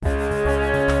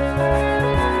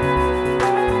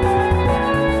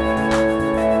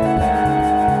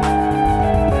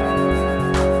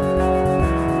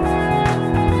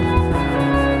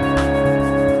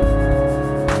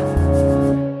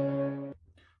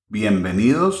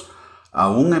Bienvenidos a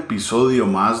un episodio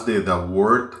más de The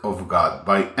Word of God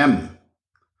by M.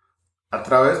 A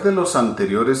través de los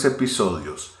anteriores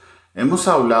episodios hemos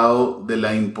hablado de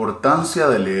la importancia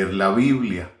de leer la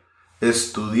Biblia,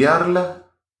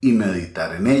 estudiarla y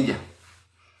meditar en ella.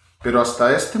 Pero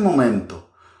hasta este momento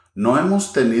no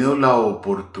hemos tenido la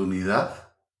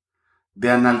oportunidad de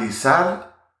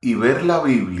analizar y ver la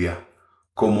Biblia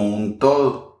como un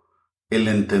todo, el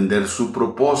entender su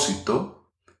propósito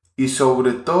y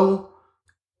sobre todo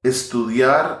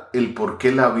estudiar el por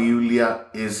qué la Biblia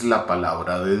es la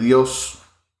palabra de Dios.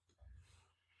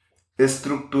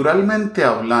 Estructuralmente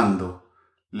hablando,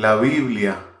 la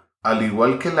Biblia, al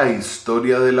igual que la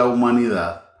historia de la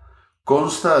humanidad,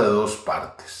 consta de dos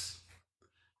partes.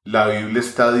 La Biblia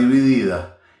está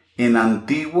dividida en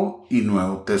Antiguo y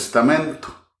Nuevo Testamento.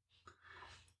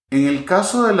 En el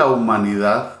caso de la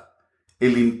humanidad,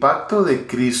 el impacto de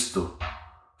Cristo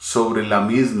sobre la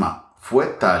misma fue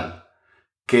tal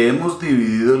que hemos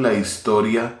dividido la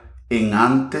historia en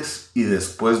antes y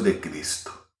después de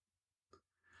Cristo.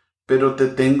 Pero te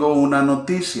tengo una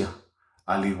noticia: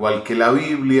 al igual que la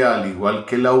Biblia, al igual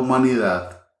que la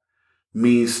humanidad,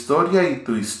 mi historia y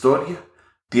tu historia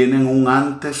tienen un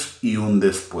antes y un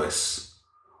después.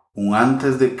 Un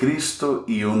antes de Cristo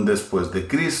y un después de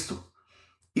Cristo.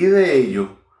 Y de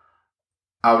ello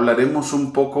hablaremos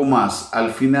un poco más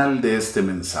al final de este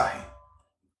mensaje.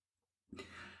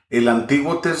 El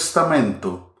Antiguo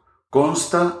Testamento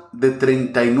consta de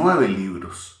 39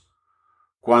 libros.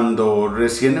 Cuando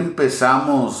recién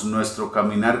empezamos nuestro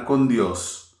caminar con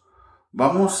Dios,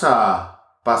 vamos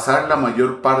a pasar la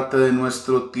mayor parte de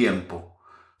nuestro tiempo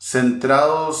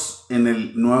centrados en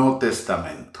el Nuevo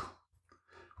Testamento.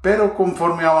 Pero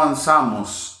conforme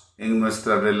avanzamos en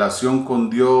nuestra relación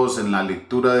con Dios, en la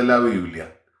lectura de la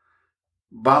Biblia,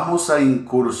 vamos a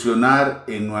incursionar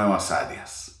en nuevas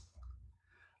áreas.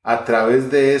 A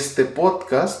través de este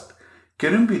podcast,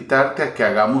 quiero invitarte a que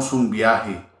hagamos un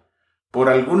viaje por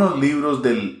algunos libros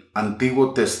del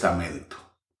Antiguo Testamento,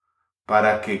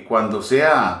 para que cuando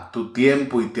sea tu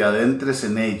tiempo y te adentres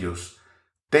en ellos,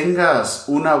 tengas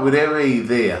una breve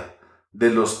idea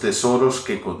de los tesoros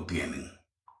que contienen.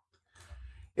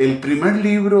 El primer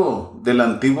libro del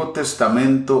Antiguo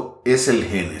Testamento es el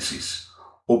Génesis,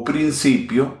 o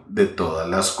principio de todas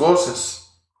las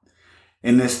cosas.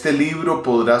 En este libro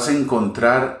podrás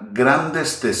encontrar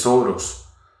grandes tesoros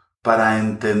para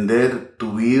entender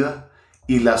tu vida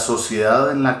y la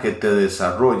sociedad en la que te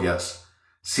desarrollas,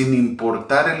 sin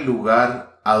importar el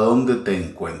lugar a donde te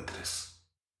encuentres.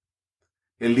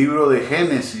 El libro de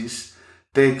Génesis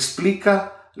te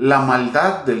explica la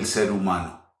maldad del ser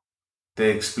humano.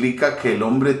 Te explica que el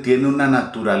hombre tiene una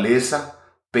naturaleza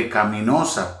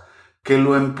pecaminosa que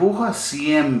lo empuja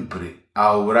siempre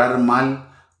a obrar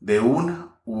mal de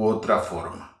una u otra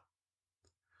forma.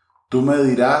 Tú me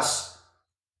dirás,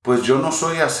 pues yo no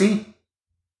soy así.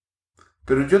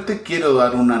 Pero yo te quiero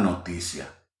dar una noticia.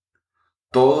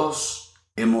 Todos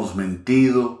hemos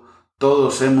mentido,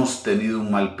 todos hemos tenido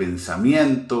un mal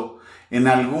pensamiento, en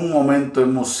algún momento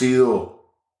hemos sido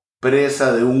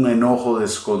presa de un enojo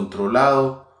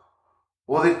descontrolado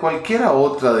o de cualquiera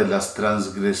otra de las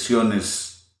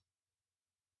transgresiones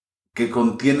que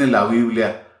contiene la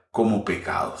Biblia como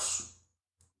pecados.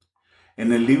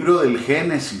 En el libro del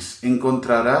Génesis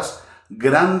encontrarás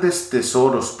grandes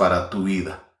tesoros para tu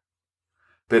vida,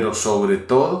 pero sobre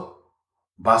todo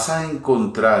vas a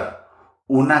encontrar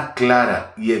una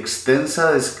clara y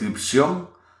extensa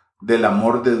descripción del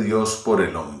amor de Dios por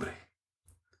el hombre.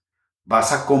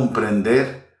 Vas a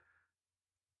comprender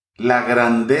la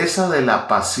grandeza de la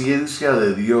paciencia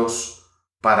de Dios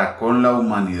para con la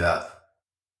humanidad.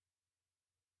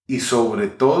 Y sobre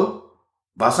todo,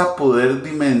 vas a poder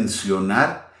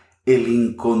dimensionar el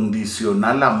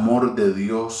incondicional amor de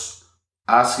Dios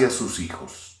hacia sus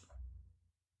hijos.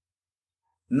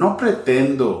 No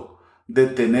pretendo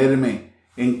detenerme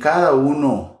en cada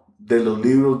uno de los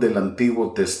libros del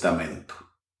Antiguo Testamento,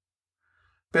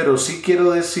 pero sí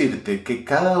quiero decirte que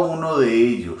cada uno de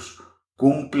ellos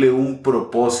cumple un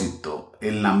propósito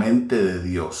en la mente de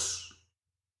Dios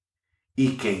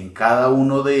y que en cada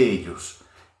uno de ellos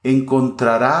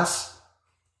encontrarás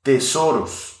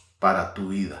tesoros para tu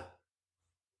vida.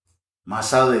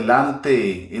 Más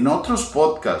adelante, en otros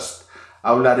podcasts,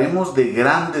 hablaremos de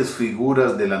grandes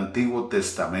figuras del Antiguo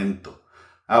Testamento.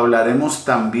 Hablaremos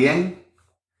también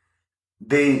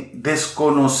de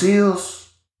desconocidos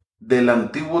del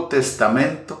Antiguo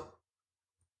Testamento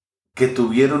que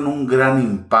tuvieron un gran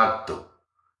impacto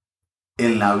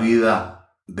en la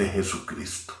vida de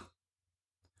Jesucristo.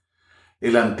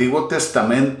 El Antiguo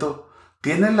Testamento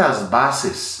tiene las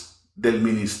bases del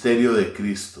ministerio de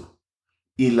Cristo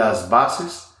y las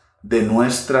bases de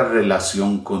nuestra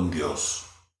relación con Dios.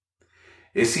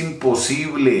 Es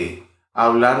imposible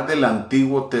hablar del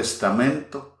Antiguo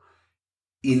Testamento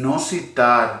y no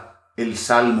citar el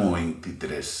Salmo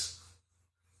 23.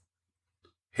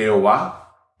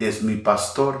 Jehová es mi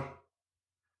pastor,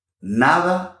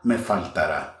 nada me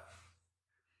faltará.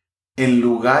 En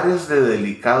lugares de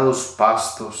delicados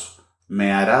pastos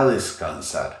me hará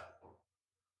descansar.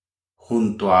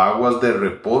 Junto a aguas de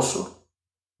reposo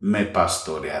me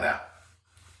pastoreará.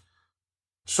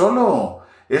 Solo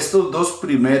estos dos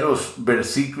primeros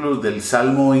versículos del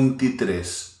Salmo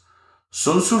 23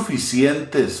 son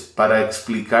suficientes para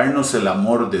explicarnos el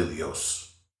amor de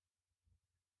Dios.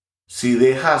 Si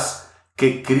dejas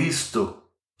que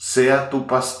Cristo sea tu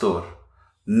pastor,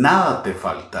 nada te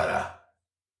faltará.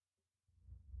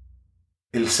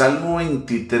 El Salmo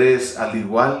 23, al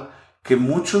igual que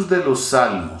muchos de los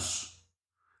salmos,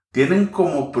 tienen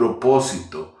como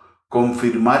propósito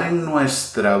confirmar en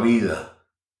nuestra vida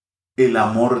el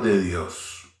amor de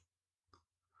Dios.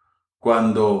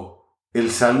 Cuando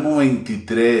el Salmo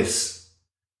 23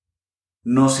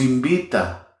 nos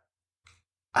invita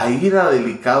a ir a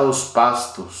delicados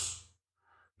pastos,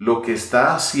 lo que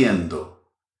está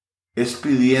haciendo es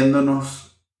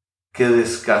pidiéndonos que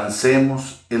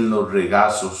descansemos en los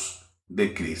regazos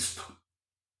de Cristo.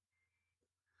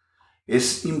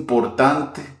 Es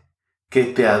importante que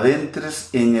te adentres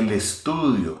en el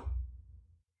estudio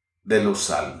de los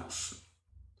salmos.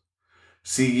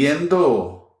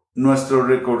 Siguiendo nuestro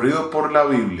recorrido por la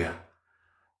Biblia,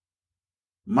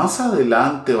 más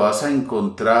adelante vas a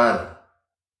encontrar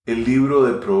el libro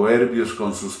de Proverbios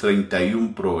con sus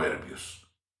 31 proverbios.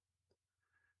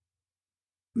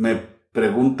 Me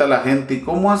pregunta la gente, ¿y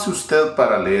cómo hace usted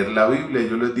para leer la Biblia?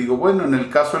 Yo les digo, bueno, en el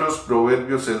caso de los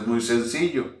proverbios es muy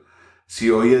sencillo. Si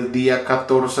hoy es día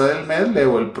 14 del mes,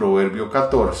 leo el proverbio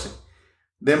 14,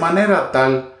 de manera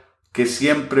tal que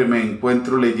siempre me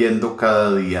encuentro leyendo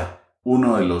cada día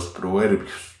uno de los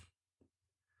proverbios.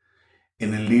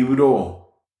 En el libro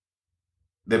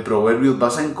de proverbios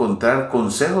vas a encontrar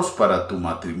consejos para tu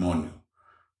matrimonio,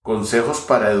 consejos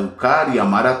para educar y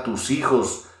amar a tus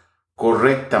hijos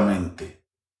correctamente,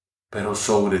 pero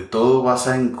sobre todo vas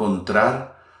a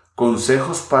encontrar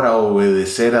consejos para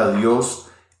obedecer a Dios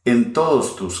en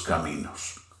todos tus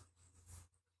caminos.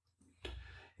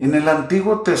 En el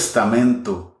Antiguo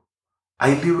Testamento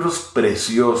hay libros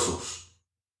preciosos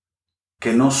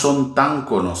que no son tan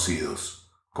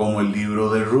conocidos como el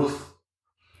libro de Ruth.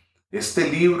 Este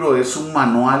libro es un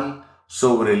manual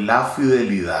sobre la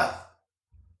fidelidad,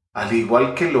 al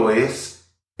igual que lo es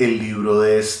el libro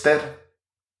de Esther.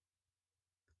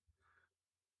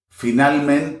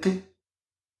 Finalmente,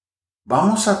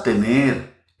 vamos a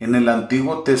tener en el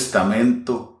Antiguo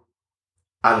Testamento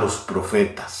a los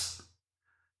profetas.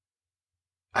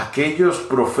 Aquellos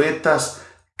profetas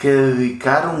que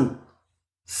dedicaron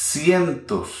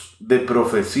cientos de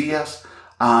profecías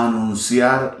a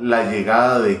anunciar la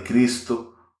llegada de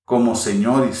Cristo como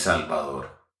Señor y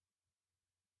Salvador.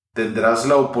 Tendrás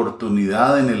la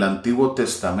oportunidad en el Antiguo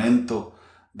Testamento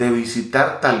de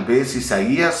visitar tal vez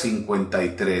Isaías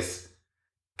 53,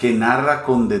 que narra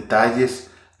con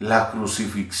detalles la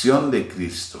crucifixión de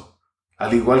Cristo,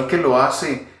 al igual que lo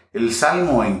hace el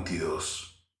Salmo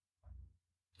 22.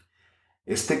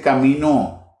 Este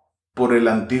camino por el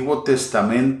Antiguo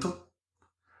Testamento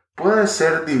puede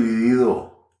ser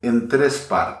dividido en tres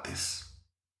partes.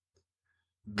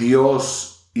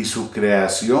 Dios y su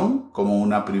creación como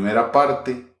una primera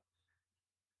parte.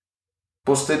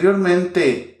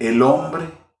 Posteriormente, el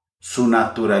hombre, su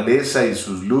naturaleza y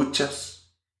sus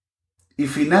luchas. Y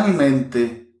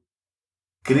finalmente,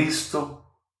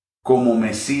 Cristo como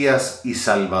Mesías y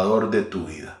Salvador de tu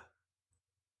vida.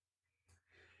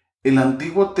 El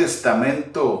Antiguo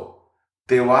Testamento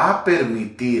te va a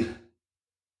permitir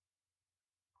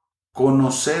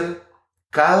conocer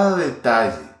cada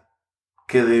detalle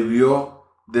que debió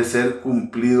de ser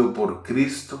cumplido por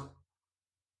Cristo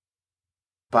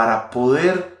para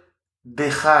poder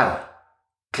dejar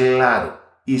claro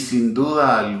y sin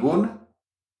duda alguna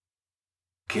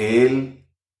que Él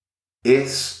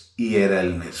es y era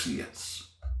el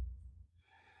Mesías.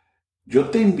 Yo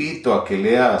te invito a que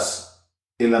leas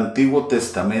el Antiguo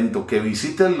Testamento, que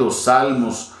visites los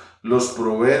Salmos, los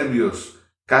Proverbios,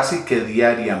 casi que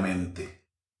diariamente,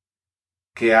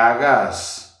 que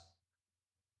hagas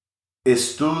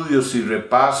estudios y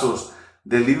repasos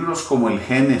de libros como el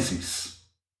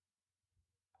Génesis,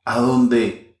 a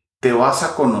donde te vas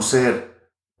a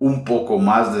conocer un poco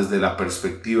más desde la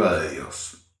perspectiva de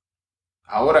Dios.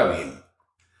 Ahora bien,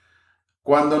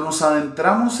 Cuando nos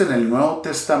adentramos en el Nuevo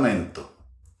Testamento,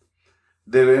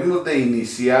 debemos de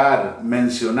iniciar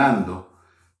mencionando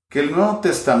que el Nuevo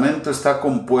Testamento está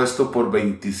compuesto por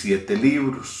 27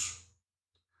 libros,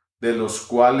 de los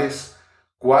cuales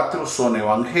 4 son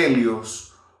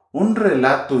evangelios, un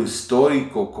relato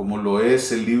histórico como lo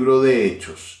es el libro de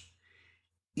Hechos,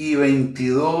 y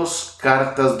 22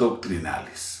 cartas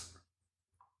doctrinales.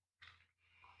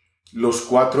 Los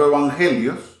 4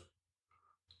 evangelios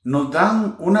nos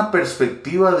dan una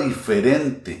perspectiva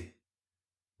diferente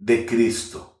de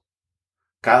Cristo.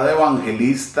 Cada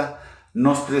evangelista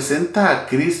nos presenta a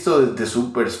Cristo desde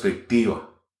su perspectiva,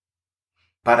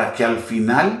 para que al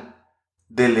final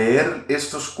de leer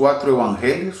estos 4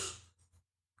 evangelios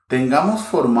tengamos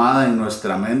formada en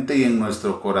nuestra mente y en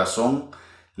nuestro corazón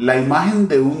la imagen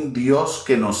de un Dios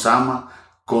que nos ama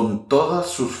con todas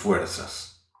sus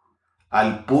fuerzas,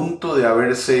 al punto de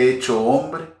haberse hecho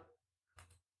hombre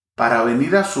para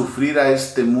venir a sufrir a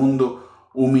este mundo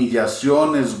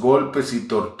humillaciones, golpes y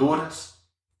torturas,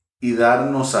 y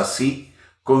darnos así,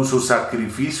 con su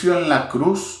sacrificio en la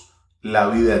cruz, la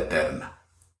vida eterna.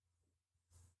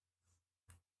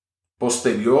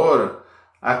 Posterior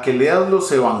a que leas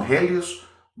los evangelios,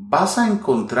 vas a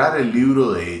encontrar el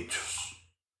libro de Hechos.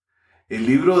 El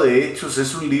libro de Hechos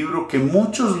es un libro que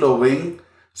muchos lo ven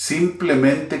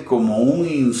simplemente como un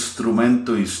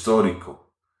instrumento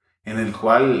histórico, en el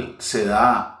cual se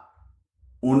da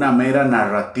una mera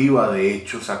narrativa de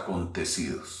hechos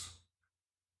acontecidos.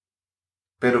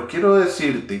 Pero quiero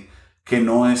decirte que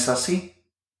no es así.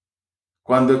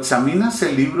 Cuando examinas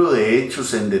el libro de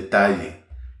Hechos en detalle,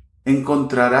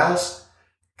 encontrarás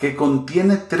que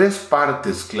contiene 3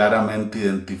 partes claramente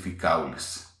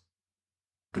identificables.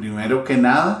 Primero que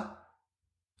nada,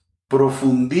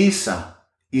 profundiza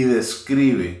y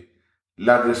describe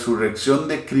la resurrección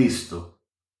de Cristo,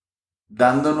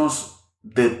 dándonos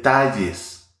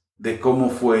detalles de cómo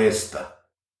fue esta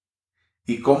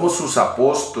y cómo sus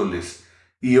apóstoles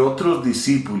y otros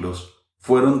discípulos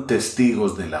fueron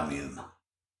testigos de la misma.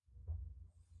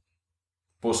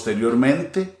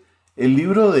 Posteriormente, el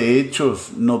libro de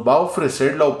Hechos nos va a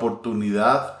ofrecer la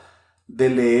oportunidad de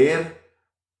leer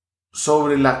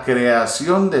sobre la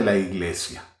creación de la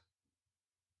iglesia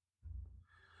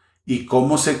y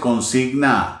cómo se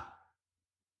consigna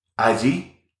allí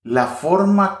la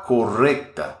forma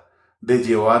correcta de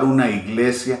llevar una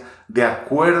iglesia de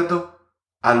acuerdo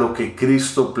a lo que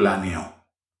Cristo planeó.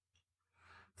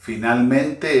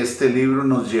 Finalmente, este libro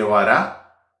nos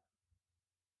llevará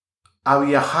a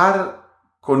viajar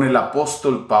con el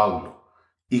apóstol Pablo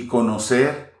y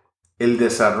conocer el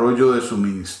desarrollo de su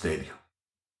ministerio.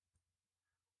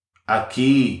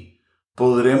 Aquí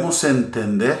podremos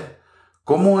entender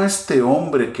cómo este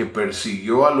hombre que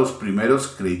persiguió a los primeros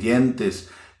creyentes,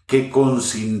 que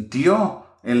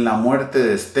consintió en la muerte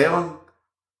de Esteban,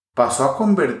 pasó a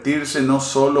convertirse no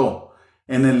solo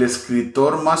en el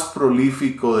escritor más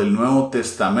prolífico del Nuevo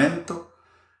Testamento,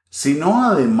 sino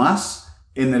además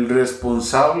en el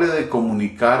responsable de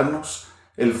comunicarnos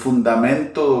el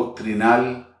fundamento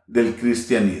doctrinal del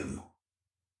cristianismo.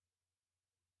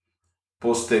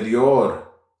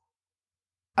 Posterior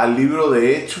al libro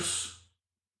de Hechos,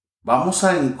 vamos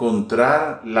a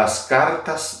encontrar las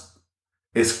cartas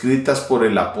escritas por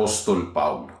el apóstol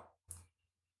Pablo,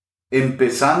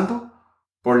 empezando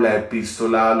por la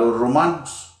epístola a los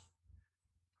Romanos,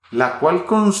 la cual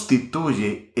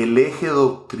constituye el eje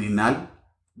doctrinal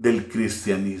del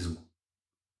cristianismo.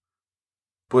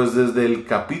 Pues desde el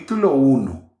capítulo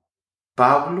 1,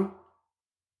 Pablo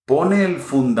pone el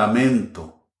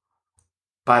fundamento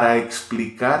para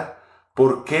explicar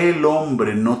por qué el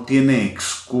hombre no tiene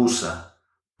excusa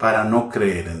para no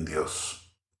creer en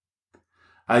Dios.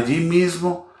 Allí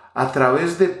mismo, a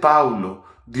través de Pablo,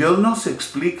 Dios nos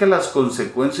explica las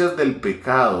consecuencias del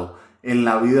pecado en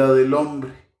la vida del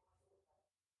hombre.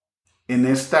 En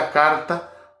esta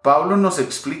carta, Pablo nos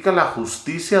explica la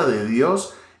justicia de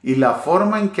Dios y la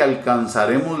forma en que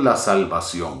alcanzaremos la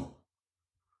salvación.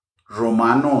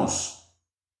 Romanos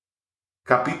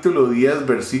capítulo 10,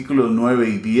 versículos 9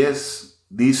 y 10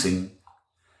 dicen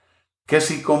que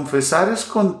si confesares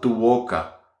con tu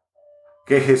boca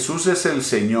que Jesús es el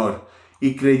Señor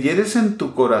y creyeres en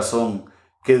tu corazón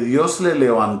que Dios le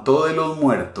levantó de los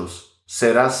muertos,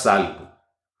 serás salvo,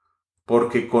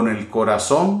 porque con el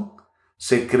corazón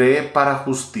se cree para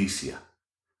justicia,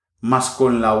 mas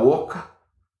con la boca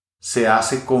se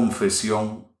hace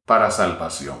confesión para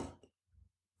salvación.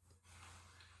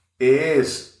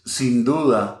 Es, sin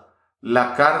duda,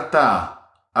 la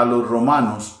carta a los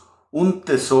romanos un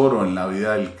tesoro en la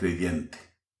vida del creyente.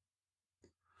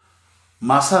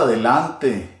 Más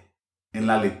adelante, en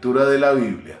la lectura de la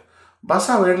Biblia, vas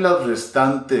a ver las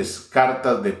restantes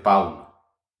cartas de Pablo.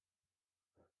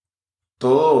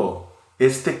 Todo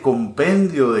este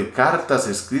compendio de cartas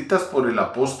escritas por el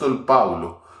apóstol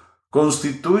Pablo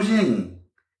constituyen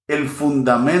el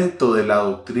fundamento de la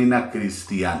doctrina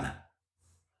cristiana.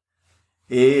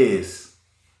 Es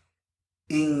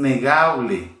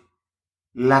innegable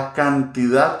la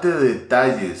cantidad de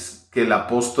detalles que el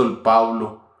apóstol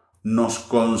Pablo nos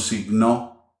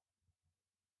consignó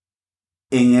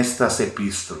en estas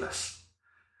epístolas,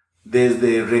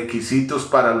 desde requisitos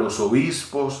para los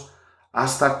obispos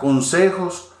hasta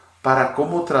consejos para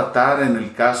cómo tratar en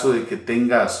el caso de que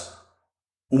tengas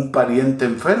un pariente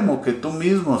enfermo, que tú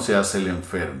mismo seas el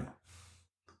enfermo.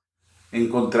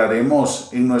 Encontraremos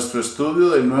en nuestro estudio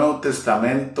del Nuevo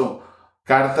Testamento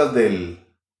cartas del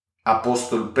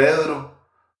apóstol Pedro,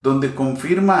 donde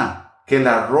confirma que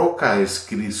la roca es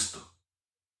Cristo.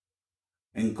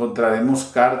 Encontraremos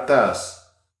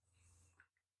cartas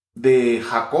de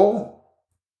Jacob,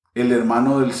 el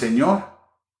hermano del Señor,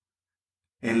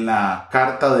 en la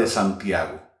carta de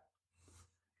Santiago.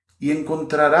 Y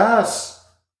encontrarás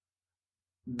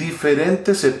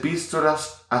diferentes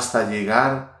epístolas hasta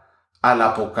llegar al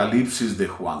Apocalipsis de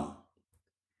Juan.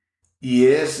 Y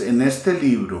es en este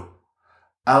libro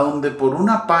a donde por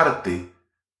una parte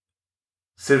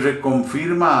se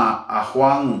reconfirma a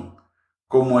Juan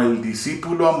como el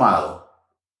discípulo amado,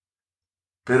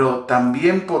 pero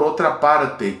también por otra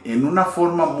parte, en una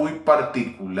forma muy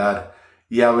particular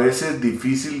y a veces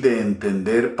difícil de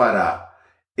entender para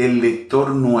el lector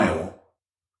nuevo,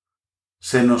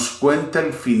 se nos cuenta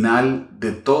el final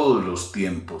de todos los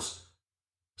tiempos.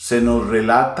 Se nos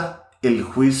relata el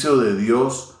juicio de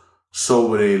Dios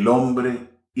sobre el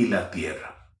hombre y la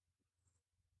tierra.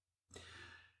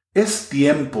 Es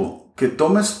tiempo que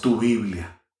tomes tu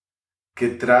Biblia, que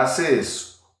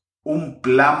traces un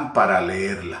plan para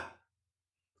leerla.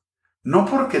 No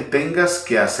porque tengas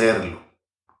que hacerlo,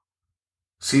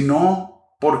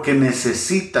 sino porque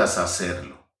necesitas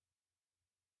hacerlo.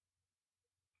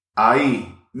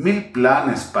 Hay 1000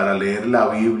 planes para leer la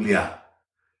Biblia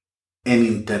en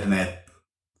Internet.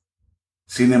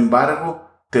 Sin embargo,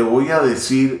 te voy a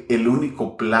decir el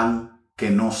único plan que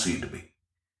no sirve.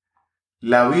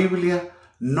 La Biblia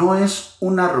no es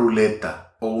una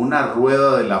ruleta o una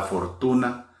rueda de la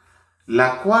fortuna,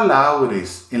 la cual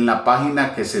abres en la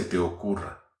página que se te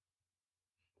ocurra.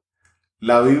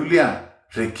 La Biblia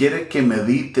requiere que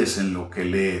medites en lo que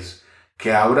lees,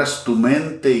 que abras tu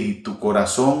mente y tu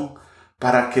corazón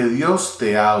para que Dios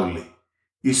te hable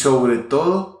y sobre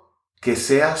todo que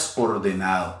seas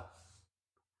ordenado,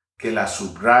 que la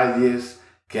subrayes,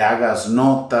 que hagas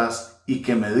notas y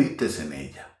que medites en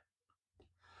ella.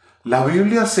 La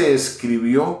Biblia se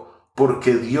escribió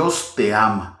porque Dios te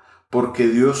ama, porque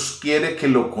Dios quiere que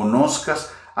lo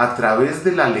conozcas a través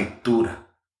de la lectura.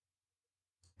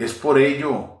 Es por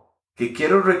ello que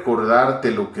quiero recordarte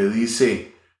lo que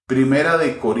dice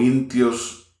 1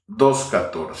 Corintios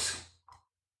 2:14.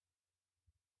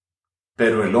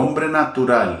 Pero el hombre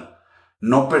natural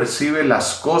no percibe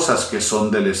las cosas que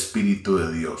son del Espíritu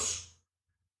de Dios,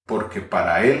 porque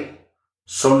para él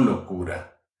son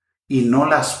locura y no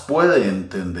las puede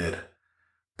entender,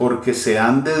 porque se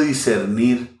han de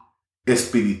discernir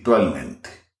espiritualmente.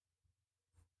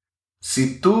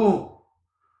 Si tú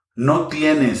no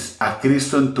tienes a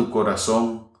Cristo en tu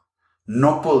corazón,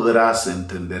 no podrás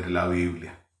entender la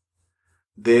Biblia.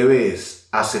 Debes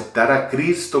aceptar a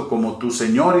Cristo como tu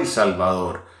Señor y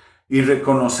Salvador y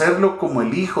reconocerlo como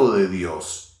el Hijo de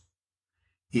Dios.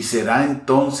 Y será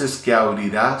entonces que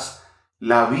abrirás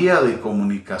la vía de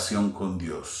comunicación con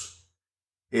Dios.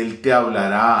 Él te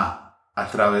hablará a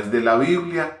través de la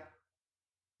Biblia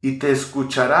y te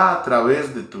escuchará a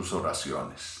través de tus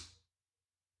oraciones.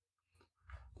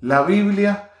 La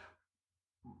Biblia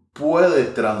puede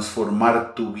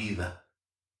transformar tu vida.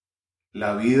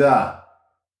 La vida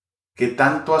que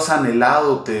tanto has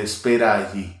anhelado te espera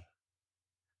allí.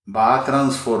 Va a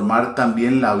transformar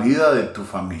también la vida de tu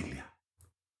familia.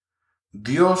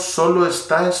 Dios solo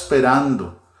está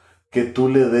esperando que tú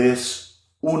le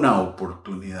des una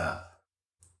oportunidad.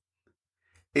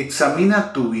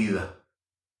 Examina tu vida.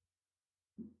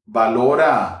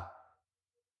 Valora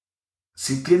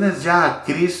si tienes ya a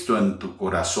Cristo en tu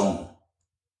corazón.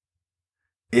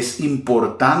 Es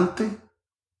importante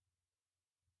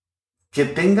que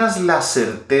tengas la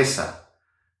certeza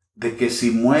de que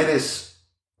si mueres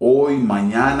hoy,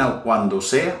 mañana o cuando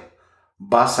sea,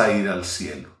 vas a ir al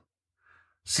cielo.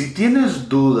 Si tienes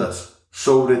dudas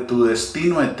sobre tu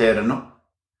destino eterno,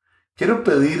 quiero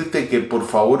pedirte que por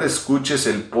favor escuches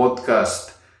el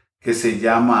podcast que se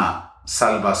llama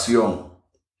salvación.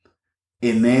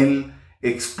 En él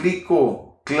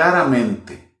explico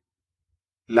claramente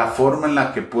la forma en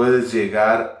la que puedes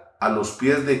llegar a los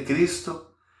pies de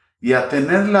Cristo y a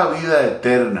tener la vida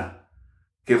eterna,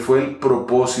 que fue el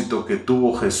propósito que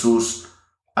tuvo Jesús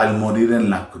al morir en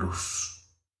la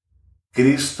cruz.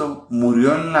 Cristo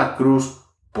murió en la cruz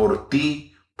por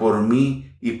ti, por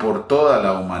mí y por toda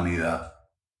la humanidad,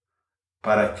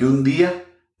 para que un día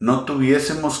no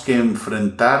tuviésemos que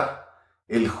enfrentar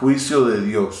el juicio de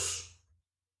Dios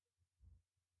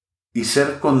y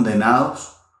ser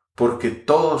condenados porque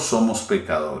todos somos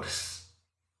pecadores.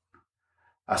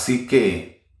 Así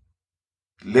que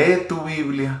lee tu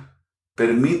Biblia,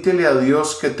 permítele a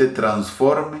Dios que te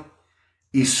transforme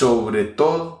y sobre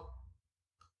todo,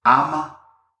 ama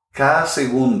cada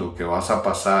segundo que vas a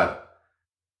pasar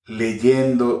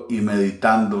leyendo y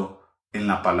meditando en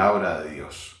la palabra de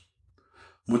Dios.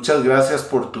 Muchas gracias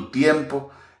por tu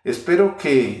tiempo. Espero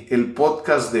que el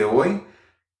podcast de hoy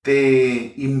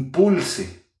te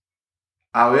impulse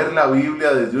a ver la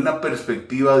Biblia desde una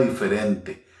perspectiva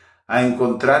diferente, a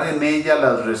encontrar en ella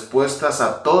las respuestas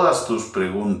a todas tus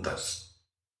preguntas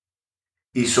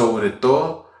y sobre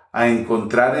todo a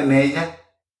encontrar en ella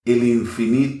el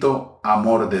infinito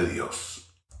amor de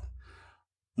Dios.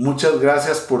 Muchas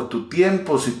gracias por tu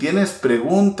tiempo. Si tienes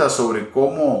preguntas sobre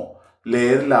cómo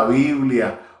leer la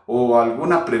Biblia o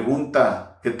alguna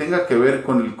pregunta que tenga que ver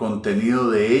con el contenido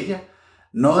de ella,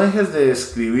 no dejes de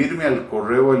escribirme al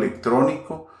correo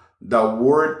electrónico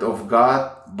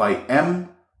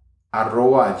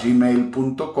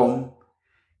thewordofgodbym@gmail.com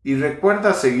y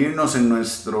recuerda seguirnos en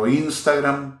nuestro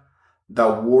Instagram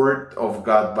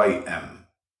thewordofgodbym.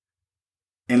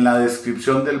 En la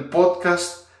descripción del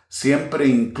podcast siempre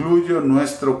incluyo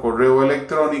nuestro correo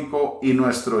electrónico y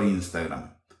nuestro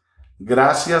Instagram.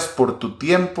 Gracias por tu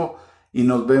tiempo y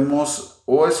nos vemos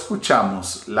o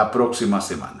escuchamos la próxima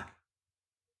semana.